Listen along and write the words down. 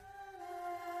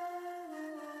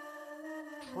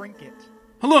trinket.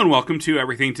 Hello and welcome to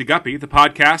Everything to Guppy, the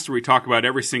podcast where we talk about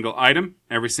every single item,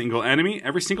 every single enemy,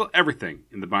 every single everything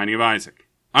in the Binding of Isaac.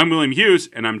 I'm William Hughes,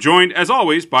 and I'm joined, as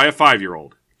always, by a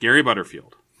 5-year-old, Gary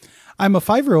Butterfield. I'm a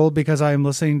 5-year-old because I'm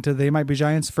listening to They Might Be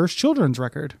Giants' first children's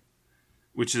record.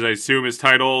 Which is, I assume, is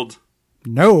titled...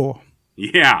 No.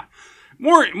 Yeah.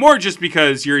 More just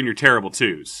because you're in your terrible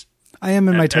twos. I am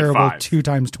in my terrible 5.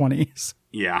 2x20s.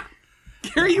 Yeah.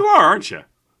 Gary, you are, aren't you?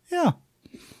 Yeah.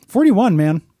 41,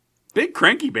 man. Big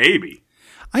cranky baby.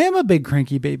 I am a big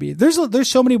cranky baby. There's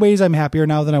so many ways I'm happier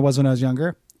now than I was when I was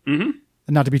younger. Mm-hmm.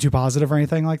 Not to be too positive or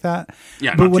anything like that.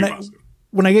 Yeah, but not too positive.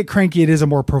 When I get cranky, it is a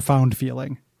more profound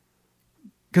feeling.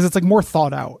 Because it's like more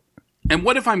thought out. And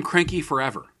what if I'm cranky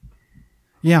forever?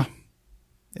 Yeah.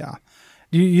 Yeah.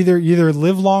 You either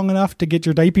live long enough to get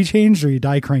your diaper changed or you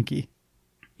die cranky.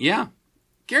 Yeah.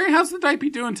 Gary, how's the diaper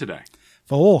doing today?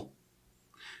 Full.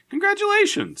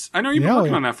 Congratulations. I know you've been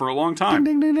working on that for a long time.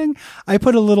 Ding, ding, ding, ding. I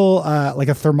put a little, like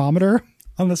a thermometer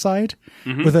on the side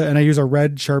and I use a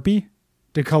red Sharpie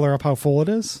to color up how full it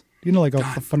is. You know, like a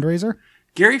fundraiser.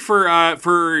 Gary, for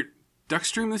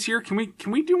Duckstream this year, can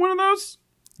we do one of those?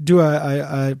 Do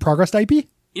a progress diaper?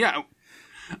 Yeah.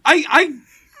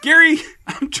 Gary,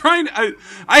 I'm trying,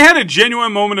 I had a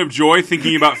genuine moment of joy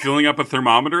thinking about filling up a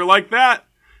thermometer like that.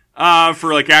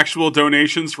 For like actual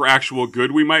donations for actual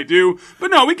good we might do.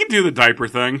 But no, we can do the diaper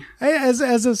thing. As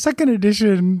a second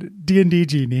edition D&D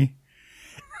genie,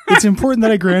 it's important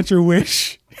that I grant your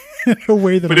wish in a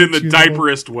way that but in the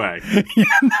diaperist way. Yeah,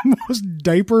 the most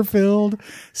diaper-filled,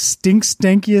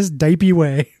 stankiest diaper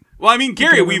way. Well, I mean,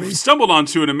 Gary, we've stumbled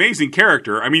onto an amazing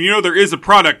character. I mean, you know, there is a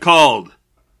product called...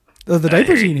 the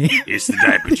Diaper Genie. It's the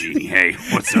Diaper Genie. Hey,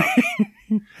 what's up?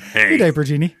 Hey, Diaper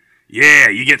Genie. Yeah,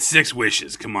 you get 6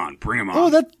 wishes. Come on, bring them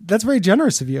on. Oh, that's very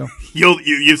generous of you.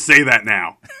 You say that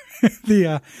now.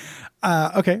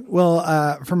 Okay.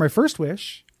 Well, for my first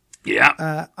wish,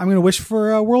 yeah, I'm going to wish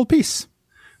for world peace.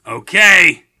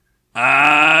 Okay.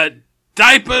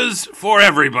 Diapers for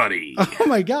everybody. Oh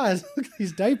my God! Look at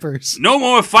these diapers. No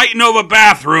more fighting over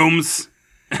bathrooms.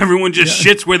 Everyone just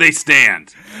shits where they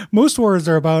stand. Most wars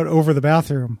are about over the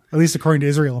bathroom, at least according to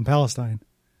Israel and Palestine.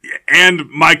 And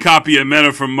my copy of Men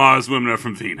Are From Mars, Women Are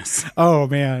From Venus. Oh,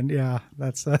 man. Yeah,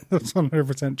 that's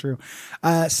 100% true.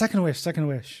 Second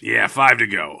wish. Yeah, 5 to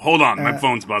go. Hold on, my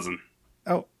phone's buzzing.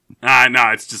 Oh.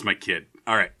 No, it's just my kid.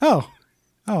 All right. Oh,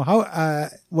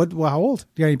 how old? Do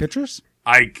you got any pictures?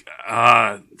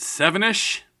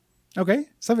 7-ish. Okay,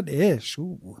 7-ish.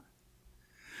 Ooh.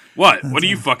 What are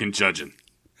you fucking judging?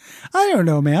 I don't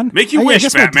know, man. Make you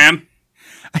wish, Batman.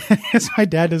 I guess my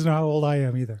dad doesn't know how old I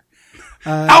am either.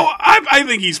 I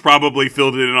think he's probably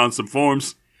filled it in on some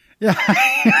forms. Yeah.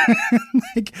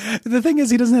 Like, the thing is,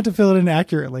 he doesn't have to fill it in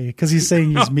accurately because he's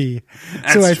saying he's me.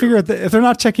 So I figure if they're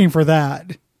not checking for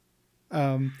that.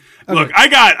 Okay. Look,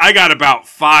 I got about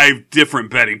 5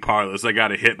 different betting parlors I got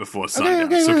to hit before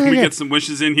sundown. So can we get some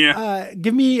wishes in here?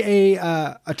 Give me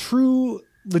a true,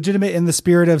 legitimate, in the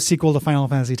spirit of sequel to Final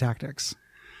Fantasy Tactics.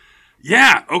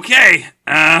 Yeah. Okay.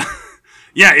 Yeah.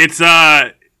 It's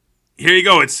Here you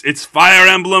go. It's Fire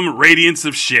Emblem Radiance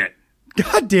of Shit.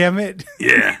 God damn it.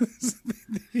 Yeah.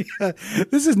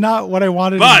 This is not what I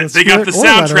wanted. But they got the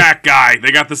soundtrack guy.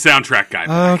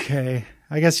 Back. Okay.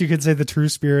 I guess you could say the true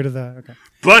spirit of that. Okay.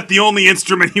 But the only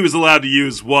instrument he was allowed to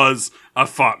use was a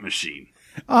thought machine.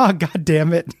 Oh, God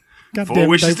damn it. 4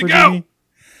 wishes to go.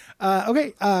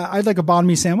 Okay. I'd like a banh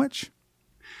mi sandwich.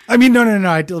 I mean, no.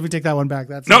 Let me take that one back.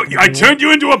 I turned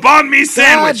you into a banh mi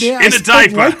sandwich in a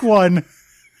diaper. Like one.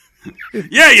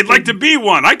 Yeah, you'd like to be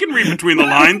one. I can read between the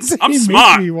lines. I'm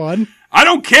smart. Make me one. I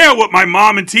don't care what my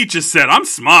mom and teacher said. I'm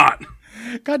smart.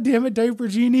 God damn it, Diaper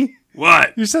Genie.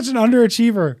 What? You're such an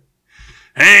underachiever.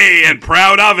 Hey, and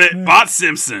proud of it, Bart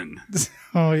Simpson.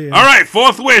 Oh, yeah. All right,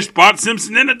 4th wish, Bart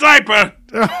Simpson in a diaper.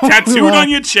 Tattooed on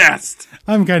your chest.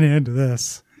 I'm kind of into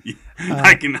this.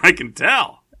 I can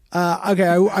tell. Okay,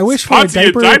 I wish for a Spots diaper.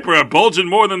 Of your diaper are bulging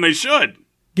more than they should.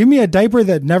 Give me a diaper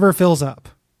that never fills up.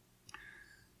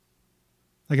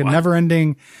 Like a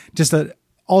never-ending, just a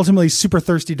ultimately super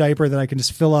thirsty diaper that I can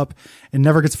just fill up and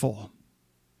never gets full.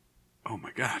 Oh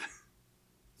my God.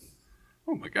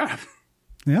 Oh my God.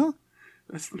 Yeah?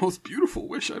 That's the most beautiful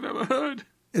wish I've ever heard.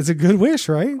 It's a good wish,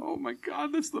 right? Oh my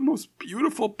God, that's the most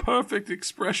beautiful, perfect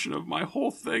expression of my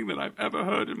whole thing that I've ever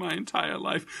heard in my entire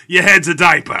life. Your head's a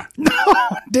diaper. No,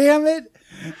 damn it.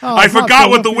 Oh, I forgot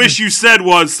what the wish you said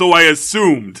was, so I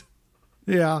assumed.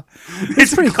 Yeah.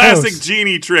 It's a classic close.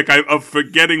 genie trick of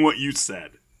forgetting what you said.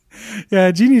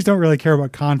 Yeah, genies don't really care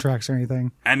about contracts or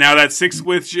anything. And now that 6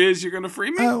 wishes, you're going to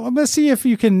free me? I'm going to see if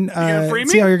you can free me?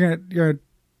 see how you're going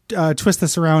to twist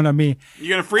this around on me. You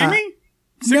going to free me?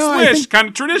 Sixth wish, kind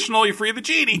of traditional. You free the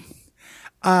genie.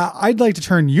 I'd like to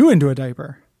turn you into a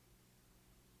diaper.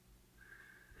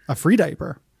 A free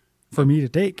diaper for me to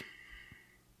take.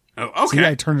 Oh, okay. See,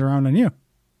 I turned it around on you.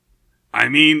 I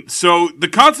mean, so the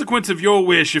consequence of your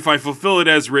wish, if I fulfill it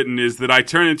as written, is that I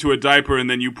turn into a diaper and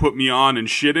then you put me on and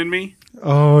shit in me?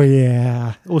 Oh,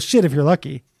 yeah. Well, shit if you're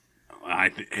lucky.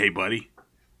 Hey, buddy.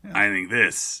 Yeah. I think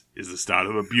this is the start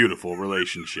of a beautiful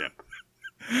relationship.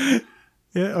 Yeah,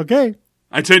 okay.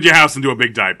 I turned your house into a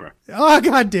big diaper. Oh,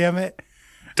 God damn it.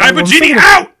 Diaper genie,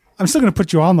 out! I'm still going to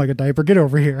put you on like a diaper. Get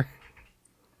over here.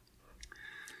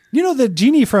 You know, the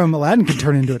genie from Aladdin can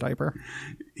turn into a diaper.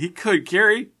 He could,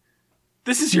 Gary.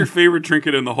 This is your favorite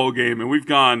trinket in the whole game, and we've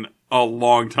gone a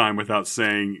long time without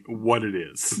saying what it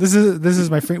is. This is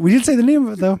my favorite. We did say the name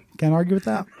of it, though. Can't argue with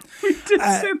that. We did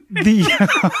say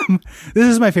this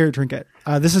is my favorite trinket.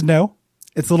 This is No.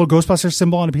 It's a little Ghostbusters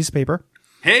symbol on a piece of paper.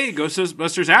 Hey,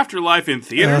 Ghostbusters Afterlife in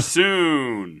theaters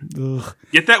soon. Ugh.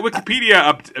 Get that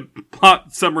Wikipedia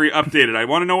plot summary updated. I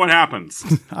want to know what happens.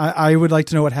 I would like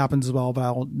to know what happens as well, but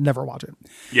I'll never watch it.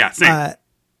 Yeah, same.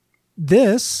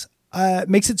 This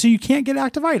makes it so you can't get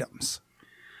active items.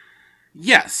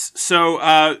 Yes.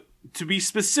 So to be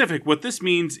specific, what this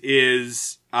means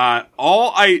is anything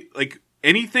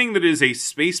that is a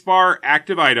spacebar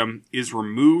active item is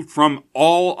removed from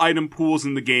all item pools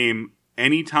in the game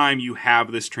anytime you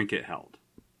have this trinket held.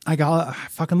 I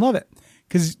fucking love it.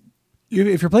 Because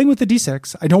if you're playing with the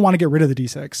D6, I don't want to get rid of the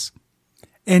D6.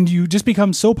 And you just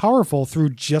become so powerful through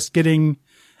just getting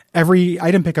every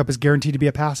item pickup is guaranteed to be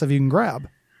a passive you can grab.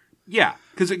 Yeah.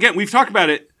 Because again, we've talked about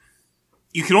it.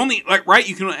 You can only,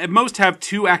 you can at most have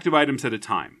 2 active items at a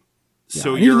time. Yeah,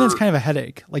 so even that's kind of a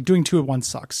headache. Like doing 2 at once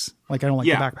sucks. Like I don't like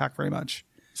the backpack very much.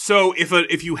 So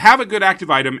if you have a good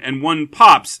active item and one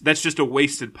pops, that's just a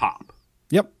wasted pop.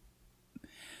 Yep.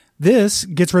 This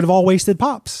gets rid of all wasted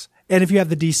pops. And if you have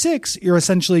the D6, you're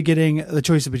essentially getting the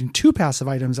choice between 2 passive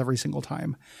items every single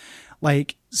time.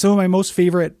 Like some of my most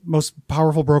favorite, most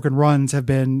powerful broken runs have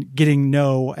been getting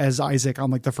No as Isaac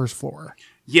on like the first floor.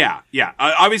 Yeah.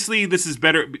 Obviously, this is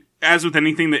better. As with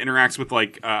anything that interacts with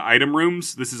like item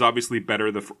rooms, this is obviously better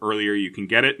the earlier you can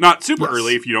get it. Not super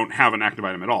early if you don't have an active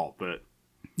item at all, but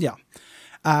yeah.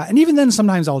 And even then,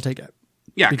 sometimes I'll take it.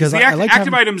 Yeah, because the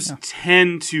active items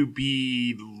tend to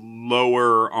be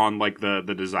lower on like the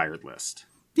desired list.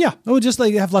 Yeah, it would just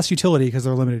like have less utility because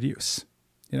they're limited use.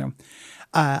 You know,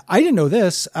 I didn't know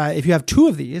this. If you have 2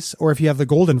 of these, or if you have the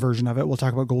golden version of it, we'll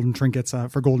talk about golden trinkets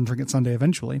for Golden Trinket Sunday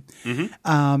eventually.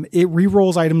 Mm-hmm. It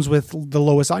re-rolls items with the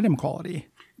lowest item quality.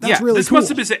 That's really this cool.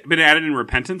 Must have been added in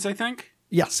Repentance, I think.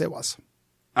 Yes, it was.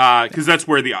 Because that's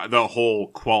where the whole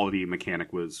quality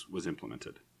mechanic was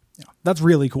implemented. Yeah, that's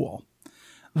really cool.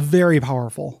 Very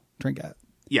powerful trinket.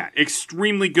 Yeah,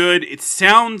 extremely good. It's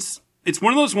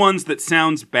one of those ones that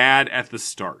sounds bad at the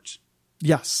start.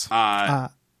 Yes.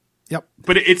 Yep.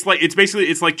 But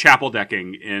it's like chapel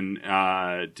decking in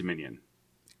Dominion.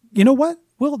 You know what?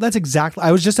 Well, that's exactly.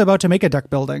 I was just about to make a deck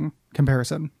building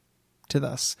comparison to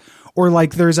this. Or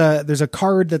like there's a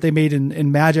card that they made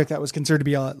in Magic that was considered to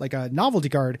be a novelty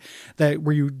card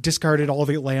where you discarded all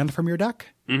the land from your deck.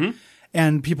 Mm-hmm.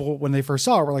 And people, when they first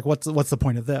saw it, were like, what's the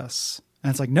point of this? And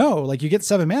it's like, no, like you get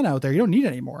 7 mana out there. You don't need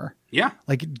any more. Yeah.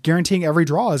 Like guaranteeing every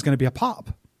draw is going to be a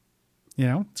pop. You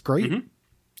know, it's great. Mm-hmm.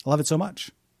 I love it so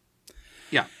much.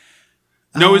 Yeah.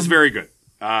 No is very good.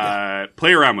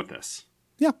 Play around with this.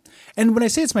 Yeah. And when I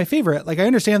say it's my favorite, like I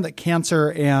understand that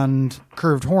Cancer and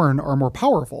Curved Horn are more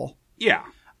powerful. Yeah.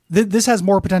 This has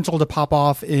more potential to pop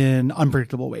off in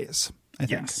unpredictable ways, I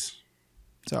think. Yes.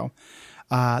 So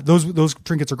those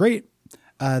trinkets are great.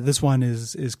 This one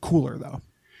is cooler though.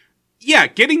 Yeah,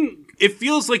 it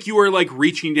feels like you are like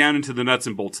reaching down into the nuts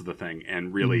and bolts of the thing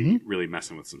and really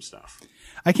messing with some stuff.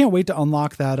 I can't wait to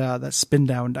unlock that spin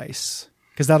down dice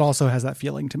because that also has that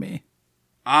feeling to me.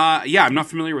 Yeah, I'm not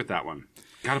familiar with that one.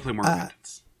 Got to play more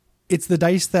Repentance. It's the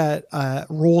dice that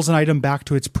rolls an item back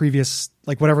to its previous,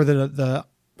 like whatever the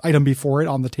item before it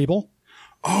on the table.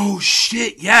 Oh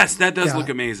shit! Yes, that does look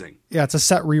amazing. Yeah, it's a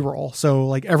set reroll, so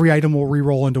like every item will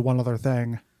reroll into one other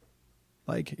thing.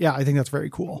 Like, yeah, I think that's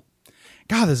very cool.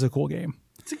 God, this is a cool game.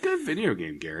 It's a good video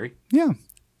game, Gary. Yeah.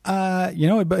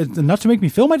 But it's enough to make me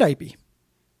fill my diaper.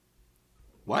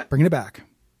 What? Bringing it back.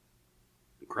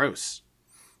 Gross.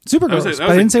 Super gross. But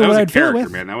I didn't say what I'd fill it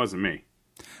with. Man, that wasn't me.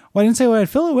 Well, I didn't say what I'd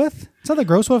fill it with. It's not that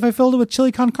gross. What if I filled it with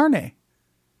chili con carne? It's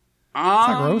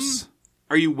not gross.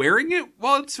 Are you wearing it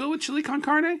while it's filled with chili con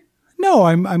carne? No,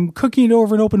 I'm cooking it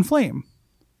over an open flame.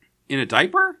 In a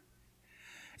diaper?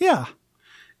 Yeah.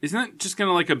 Isn't that just going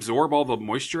to like absorb all the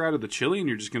moisture out of the chili and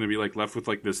you're just going to be like left with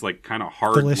like this like kind of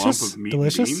hard lump of meat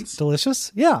and beans?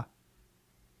 Delicious. Yeah.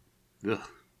 Ugh.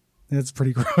 It's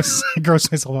pretty gross. I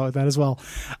gross myself out with that as well.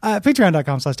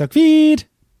 Patreon.com/DuckFeed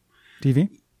TV.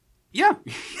 Yeah.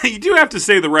 You do have to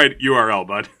say the right URL,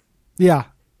 bud. Yeah.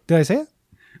 Did I say it?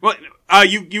 Well,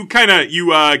 you gave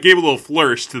a little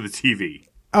flourish to the TV.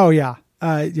 Oh, yeah.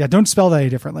 Yeah, don't spell that any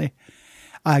differently.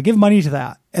 Give money to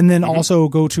that. And then also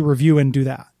go to review and do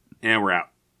that. And we're out.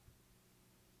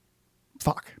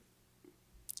 Fuck.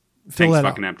 Tank's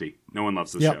fucking empty. No one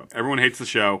loves the show. Everyone hates the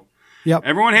show. Yep.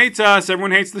 Everyone hates us.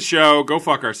 Everyone hates the show. Go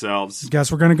fuck ourselves.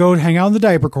 Guess we're going to go hang out in the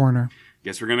diaper corner.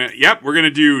 Guess we're going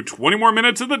to do 20 more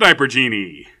minutes of the Diaper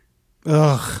Genie.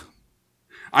 Ugh.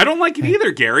 I don't like it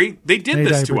either, Gary. They did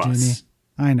this to us. Genie.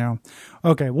 I know.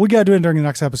 Okay, we got to do it during the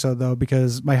next episode, though,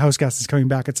 because my house guest is coming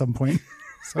back at some point.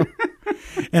 So,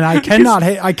 and I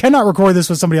cannot record this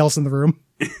with somebody else in the room.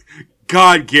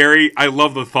 God, Gary, I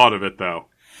love the thought of it, though.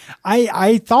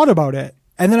 I thought about it,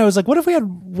 and then I was like, what if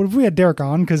we had Derek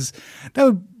on? Because that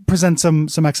would present some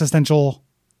existential,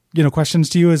 questions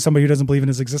to you as somebody who doesn't believe in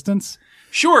his existence.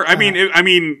 Sure. I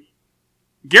mean,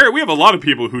 Gary, we have a lot of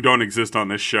people who don't exist on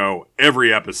this show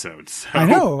every episode. So. I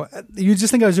know. You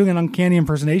just think I was doing an uncanny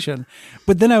impersonation,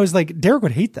 but then I was like, Derek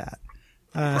would hate that.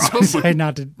 So I decided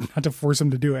not to force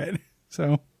him to do it.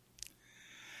 So,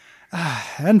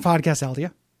 and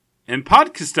Podcastaldia. And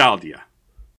Podcastaldia.